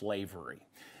mental slavery.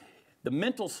 The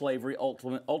mental slavery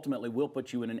ultimately will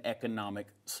put you in an economic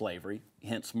slavery,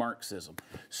 hence Marxism.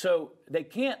 So they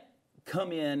can't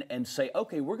come in and say,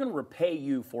 okay, we're going to repay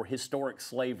you for historic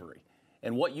slavery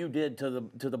and what you did to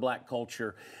the black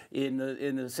culture in the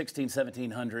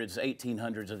 1700s,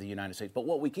 1800s of the United States. But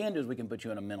what we can do is we can put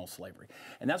you in a mental slavery.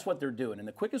 And that's what they're doing. And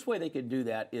the quickest way they could do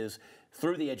that is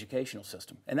through the educational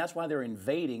system. And that's why they're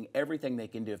invading everything they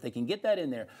can do. If they can get that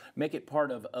in there, make it part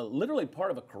of literally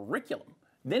part of a curriculum,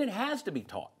 then it has to be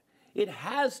taught. It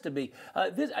has to be. I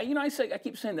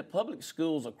keep saying that public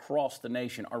schools across the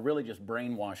nation are really just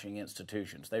brainwashing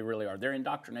institutions. They really are. They're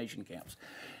indoctrination camps.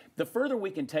 The further we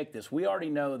can take this, we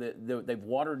already know that they've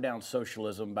watered down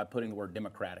socialism by putting the word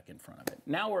democratic in front of it.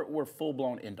 Now we're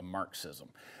full-blown into Marxism.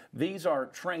 These are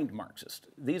trained Marxists.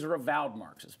 These are avowed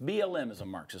Marxists. BLM is a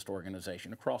Marxist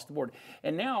organization across the board.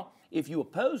 And now, if you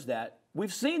oppose that,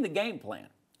 we've seen the game plan.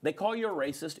 They call you a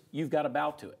racist, you've got to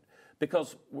bow to it.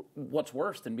 Because what's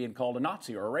worse than being called a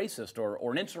Nazi or a racist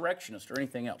or an insurrectionist or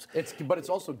anything else? But it's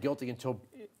also guilty until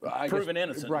proven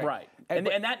innocent, right? And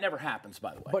that never happens,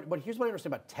 by the way. But here's what I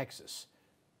understand about Texas.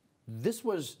 This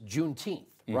was Juneteenth,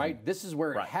 right? This is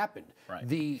where it happened. Right.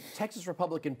 The Texas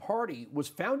Republican Party was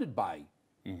founded by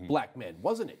black men,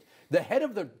 wasn't it? The head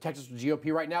of the Texas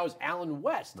GOP right now is Alan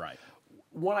West. Right.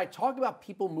 When I talk about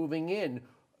people moving in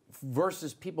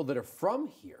versus people that are from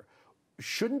here,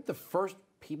 shouldn't the first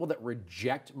people that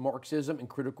reject Marxism and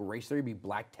critical race theory be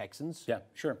black Texans? Yeah,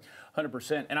 sure,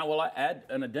 100%. And I will add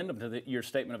an addendum to your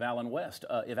statement of Alan West.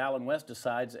 If Alan West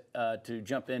decides to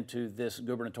jump into this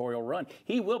gubernatorial run,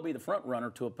 he will be the front runner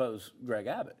to oppose Greg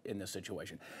Abbott in this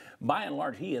situation. By and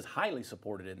large, he is highly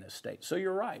supported in this state. So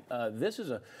you're right. This is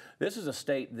a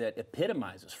state that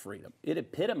epitomizes freedom. It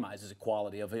epitomizes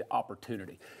equality of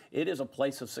opportunity. It is a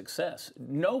place of success.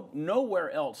 Nowhere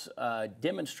else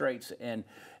demonstrates and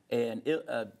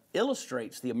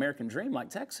illustrates the American dream like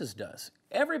Texas does.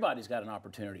 Everybody's got an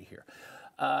opportunity here.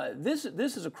 This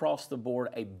is across the board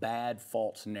a bad,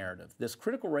 false narrative. This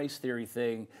critical race theory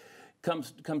thing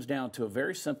comes down to a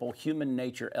very simple human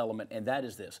nature element, and that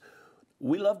is this.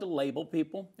 We love to label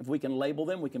people. If we can label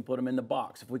them, we can put them in the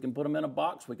box. If we can put them in a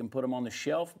box, we can put them on the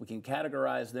shelf, we can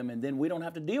categorize them, and then we don't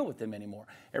have to deal with them anymore.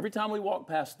 Every time we walk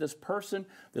past this person,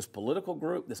 this political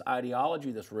group, this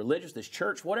ideology, this religious, this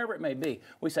church, whatever it may be,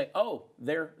 we say, oh,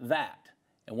 they're that.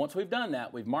 And once we've done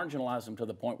that, we've marginalized them to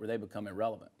the point where they become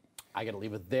irrelevant. I got to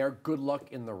leave it there. Good luck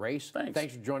in the race.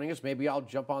 Thanks for joining us. Maybe I'll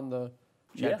jump on the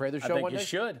Chad Prather show one day. I think you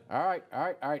should. All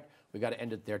right. We got to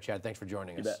end it there, Chad. Thanks for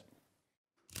joining us. You bet.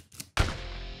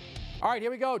 All right,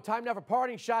 here we go. Time now for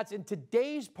parting shots. And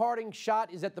today's parting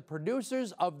shot is at the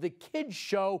producers of the kids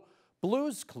show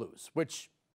Blue's Clues, which,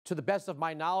 to the best of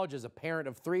my knowledge as a parent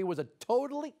of 3, was a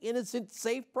totally innocent,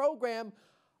 safe program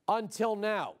until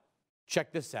now.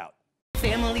 Check this out.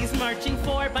 Families marching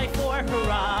 4 by 4,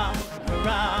 hurrah,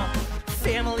 hurrah.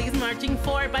 Families marching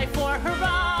 4 by 4,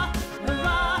 hurrah,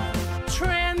 hurrah.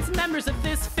 Trans members of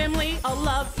this family all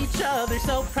love each other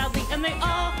so proudly, and they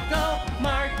all go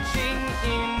marching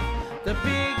in the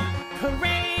big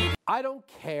parade. I don't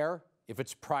care if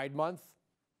it's Pride Month.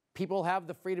 People have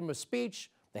the freedom of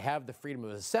speech. They have the freedom of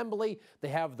assembly. They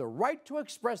have the right to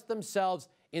express themselves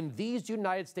in these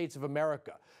United States of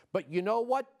America. But you know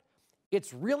what?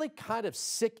 It's really kind of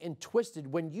sick and twisted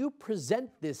when you present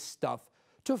this stuff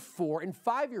to 4- and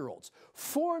 5-year-olds.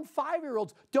 4- and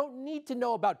 5-year-olds don't need to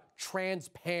know about trans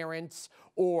parents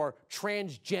or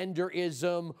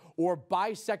transgenderism or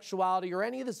bisexuality or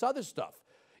any of this other stuff.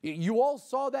 You all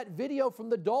saw that video from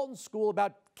the Dalton School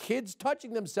about kids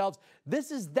touching themselves.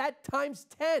 This is that times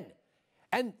 10.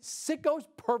 And sickos,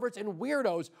 perverts, and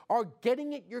weirdos are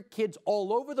getting at your kids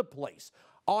all over the place.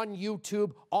 on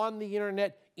YouTube, on the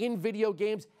internet, in video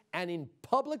games, and in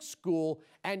public school,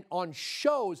 and on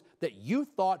shows that you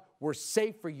thought were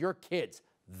safe for your kids.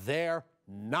 They're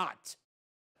not.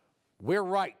 We're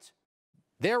right.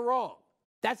 They're wrong.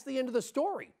 That's the end of the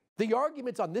story. The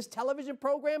arguments on this television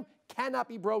program cannot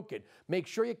be broken. Make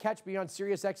sure you catch me on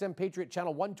SiriusXM Patriot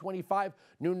Channel 125,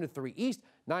 noon to 3 East,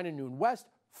 9 to noon West.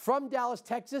 From Dallas,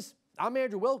 Texas, I'm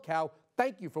Andrew Wilkow.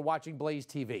 Thank you for watching Blaze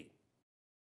TV.